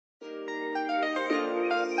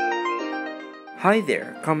Hi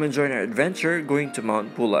there, come and join our adventure going to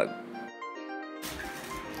Mount Pulag.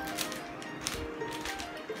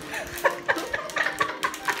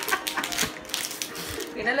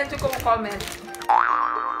 Pinalan ko comment.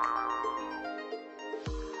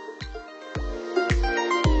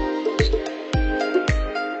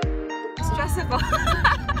 Stress ako.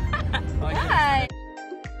 Hi!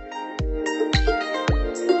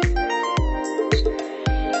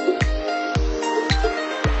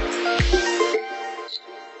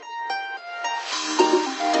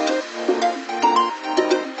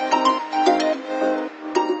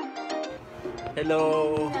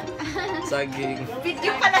 Hello! Saging.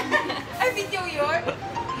 Video pala. Ay, video yun?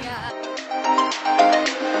 Yeah.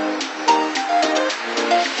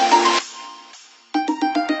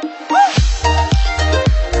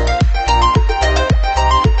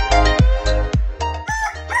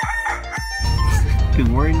 Good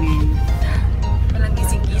morning! Walang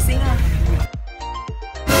gising-gising ah.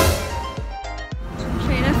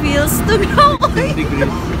 China feels to go. 10 degrees.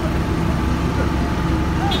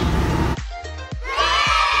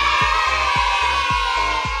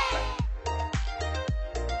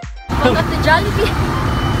 Welcome to Jollibee.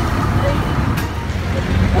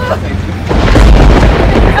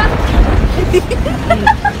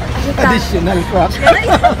 Additional crap.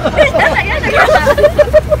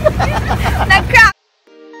 Nag-crack.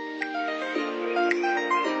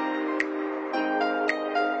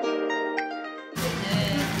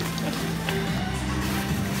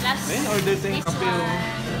 Ayun, order tayong kape.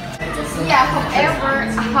 Yeah,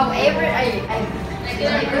 however, I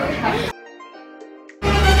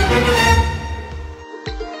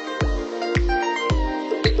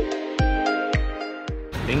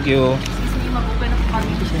Thank you.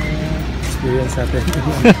 Experience natin.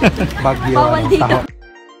 Baguio. Bawal dito.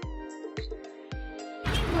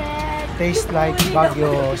 Taste like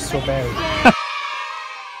Baguio strawberry.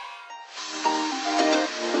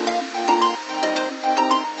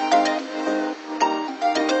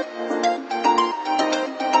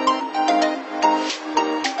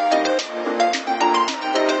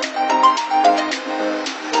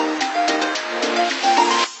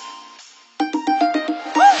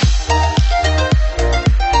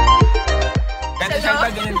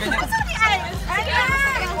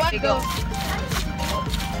 Go.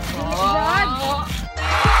 Oh.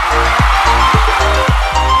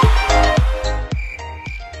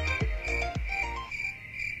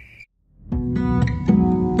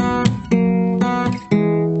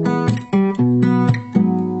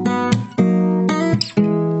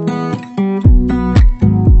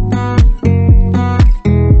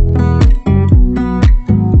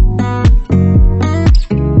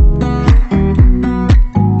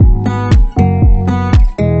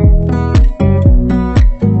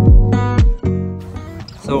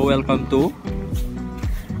 So, welcome to?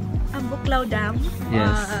 Ambuklaw Dam.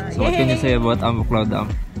 Yes. So, what can you say about Ambuklaw Dam?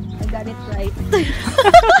 I got it right.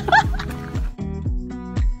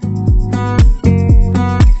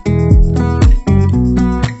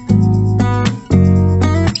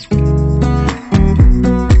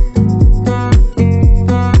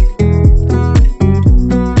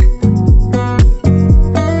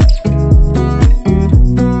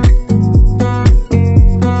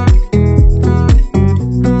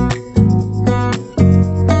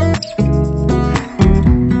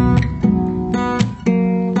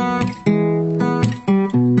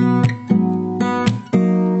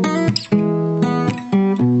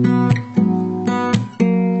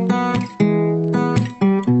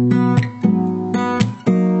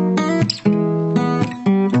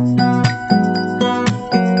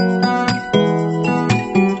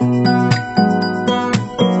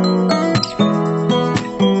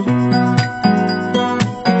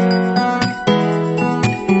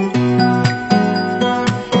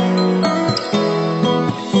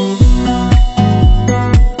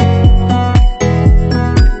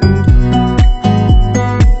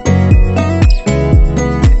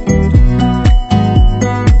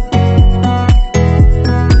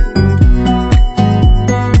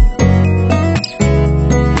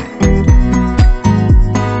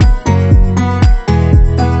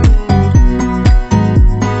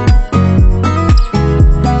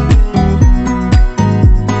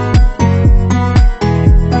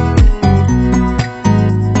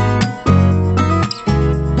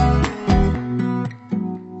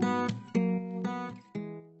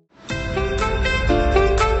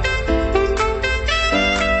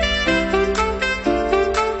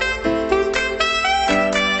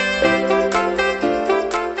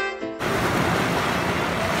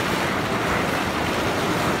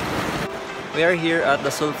 We are here at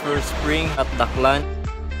the Sulphur Spring at Daklan.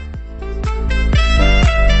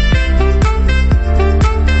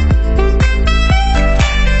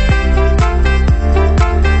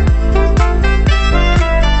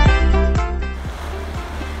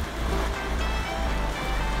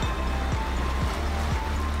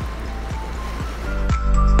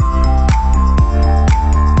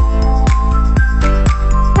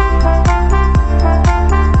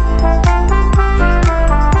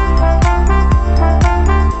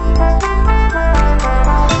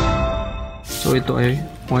 ito ay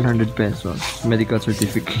 100 pesos. Medical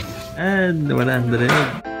certificate. And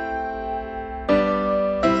 100.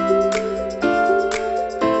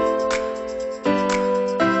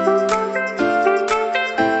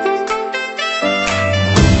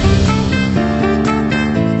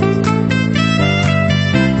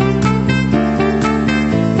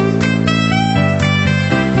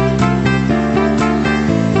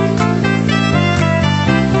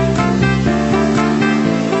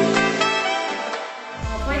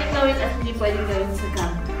 Pwedeng gawin sa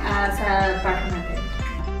camp, sa park natin.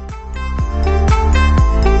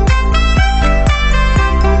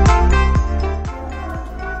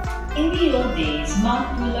 In the old days,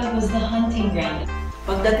 Mount Pulag was the hunting ground.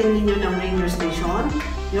 Pagdating ninyo ng ranger station,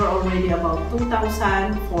 you're already about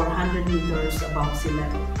 2,400 meters above sea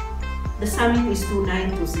level. The summit is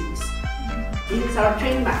 2926. This is our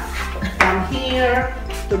train map. From here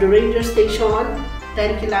to the ranger station,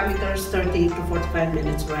 10 kilometers, 30 to 45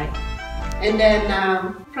 minutes ride. And then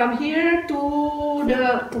from here to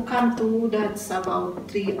come to, that's about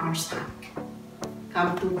 3 hours hike.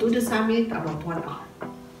 Come to the summit, about 1 hour.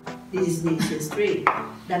 This is the easiest trail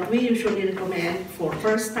that we usually recommend for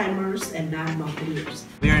first timers and non-mountaineers.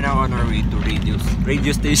 We are now on our way to radio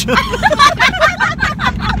station.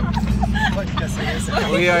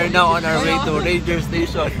 We are now on our way to radio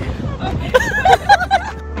station.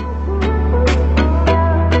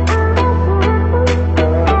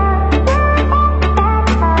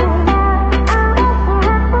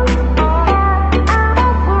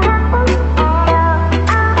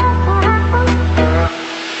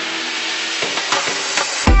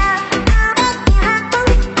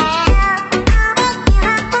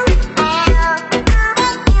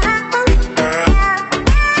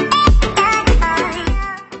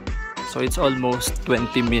 So it's almost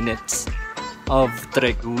 20 minutes of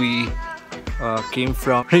trek. We came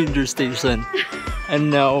from ranger station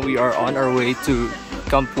and now we are on our way to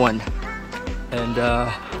Camp 1. And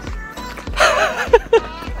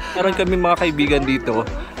meron kami mga kaibigan dito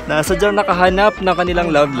na sadyang nakahanap ng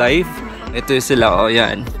kanilang love life. Ito sila, oh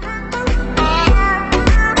yan.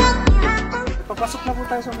 Papasok na po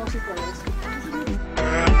tayo sa musical.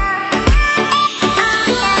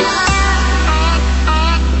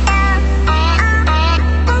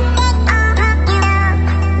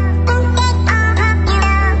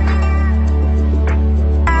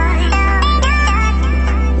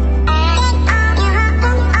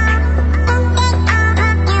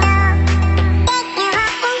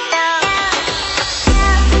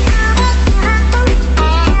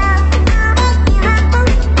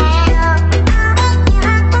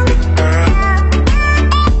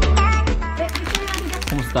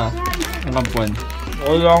 Camp 1.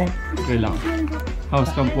 Okay lang. Okay lang. How's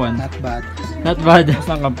Camp 1? Not bad. Not bad. How's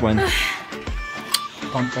ang Camp 1?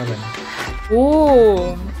 Camp ka rin.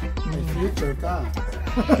 Oh! May future ka.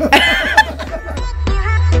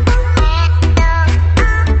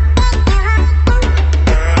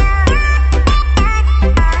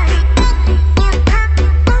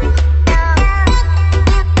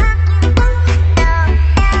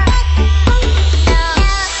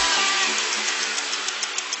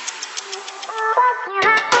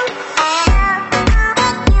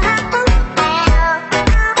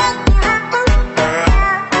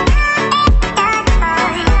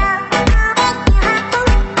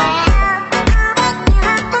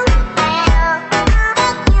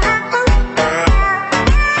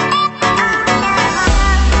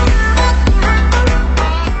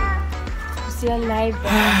 Still alive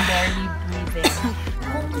and barely breathing.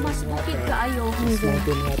 Kung mas bukid ka ayaw.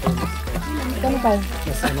 Mountain natin. Kano pa?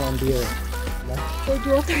 Mas ano ang beer. Cold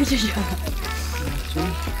water siya.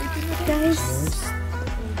 Guys.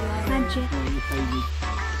 Magic.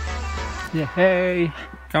 Yeah, hey!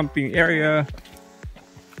 Camping area.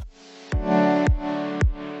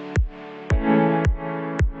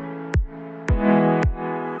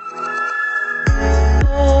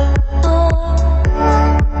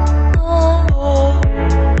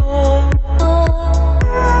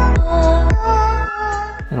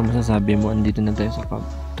 Ano masasabi mo? Andito na tayo sa Camp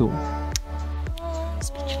 2.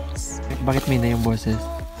 Speechless. Bakit may na yung boses?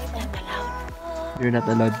 You're not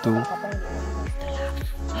allowed to.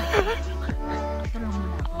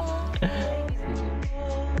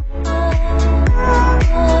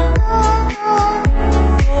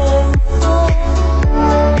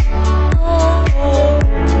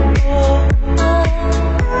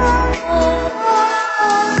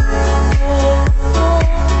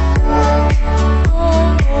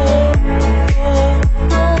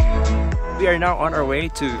 We are now on our way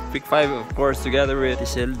to Pick 5, of course, together with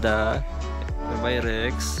Iselda,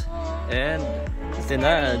 Rex, and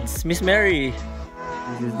Tinads, Miss Mary.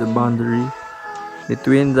 This is the boundary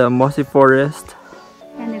between the mossy forest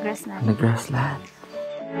and the grassland. and the grassland.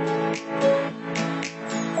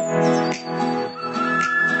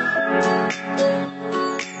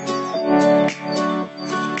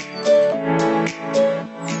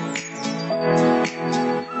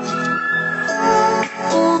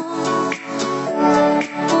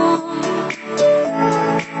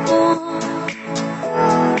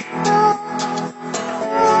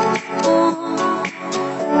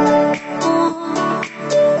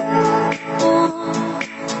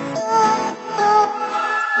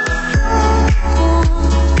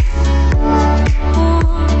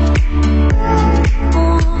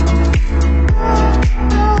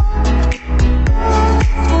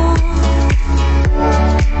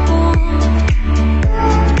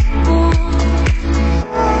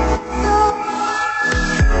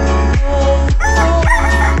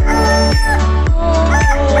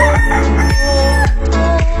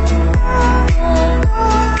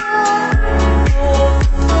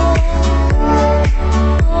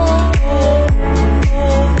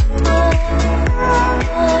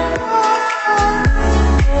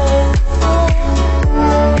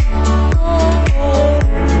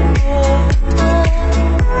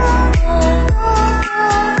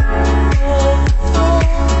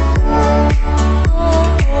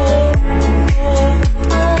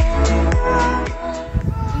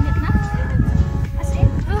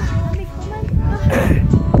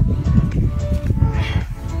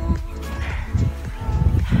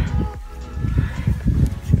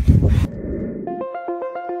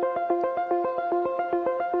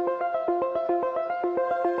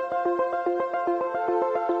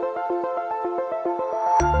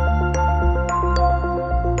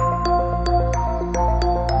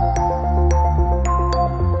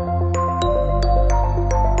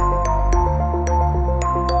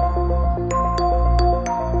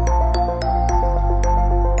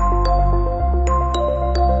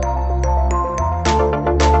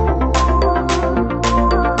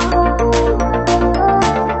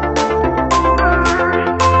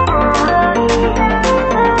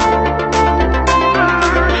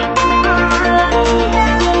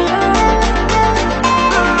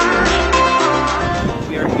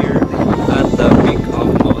 We are here at the peak of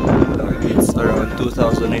Mount Pulag. It's around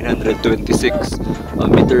 2,926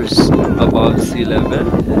 meters above sea level.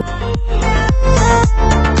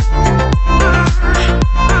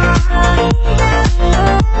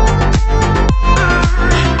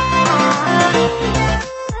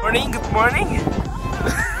 Good morning!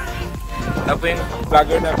 Ako yung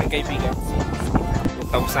vlogger namin kaibigan.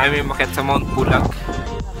 Tapos namin umakyat sa Mount Pulag.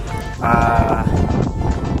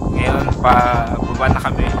 Ngayon baba na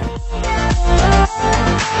kami.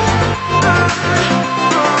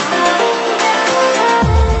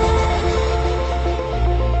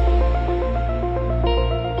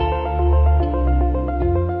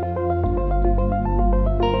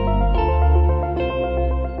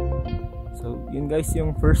 So yun guys,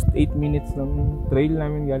 yung first 8 minutes ng trail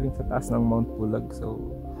namin galing sa taas ng Mount Pulag. So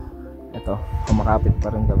eto, kumakapit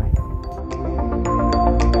pa rin kami.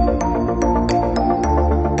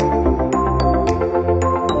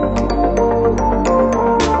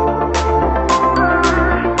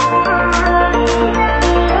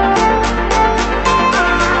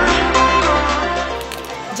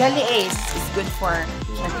 Jelly Ace is good for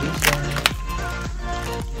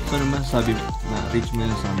So ano masasabi mo na reach mo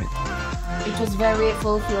yung summit? It was very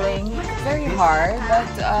fulfilling, very hard, but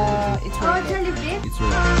it's worth it. It's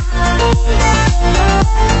right.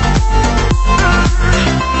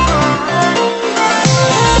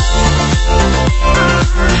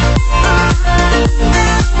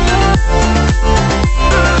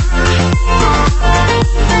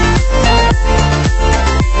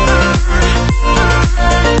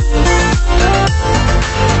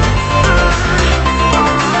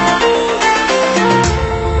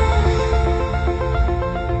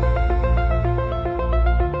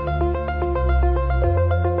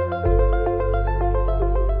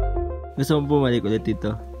 Gusto mo bumalik ulit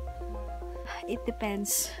dito? It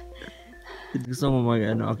depends. Gusto mo mag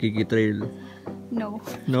Akiki Trail? No.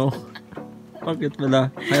 No? Bakit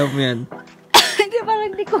pala? Kaya mo yan? Hindi,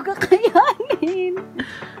 parang di ko kakayanin.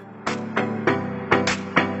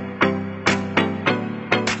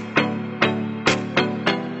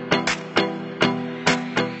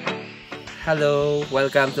 Hello,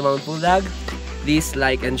 welcome to Mount Pulag. Please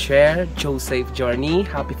like and share. Joe safe journey.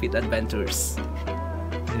 Happy fit adventures.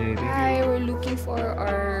 Hi, we're looking for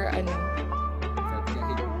our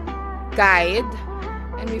guide,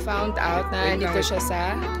 and we found out na dito siya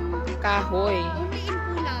sa Kahoy.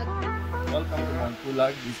 welcome to Mount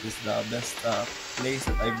Pulag. This is the best place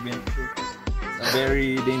that I've been to. It's a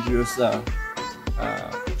very dangerous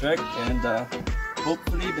trek, and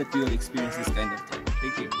hopefully that you'll experience this kind of trek.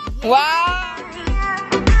 Thank you. Wow!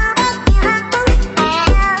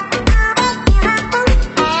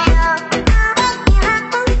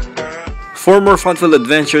 For more fun-filled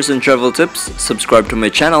adventures and travel tips, subscribe to my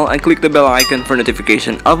channel and click the bell icon for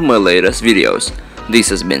notification of my latest videos. This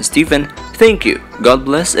has been Stephen. Thank you, God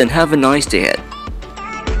bless, and have a nice day ahead.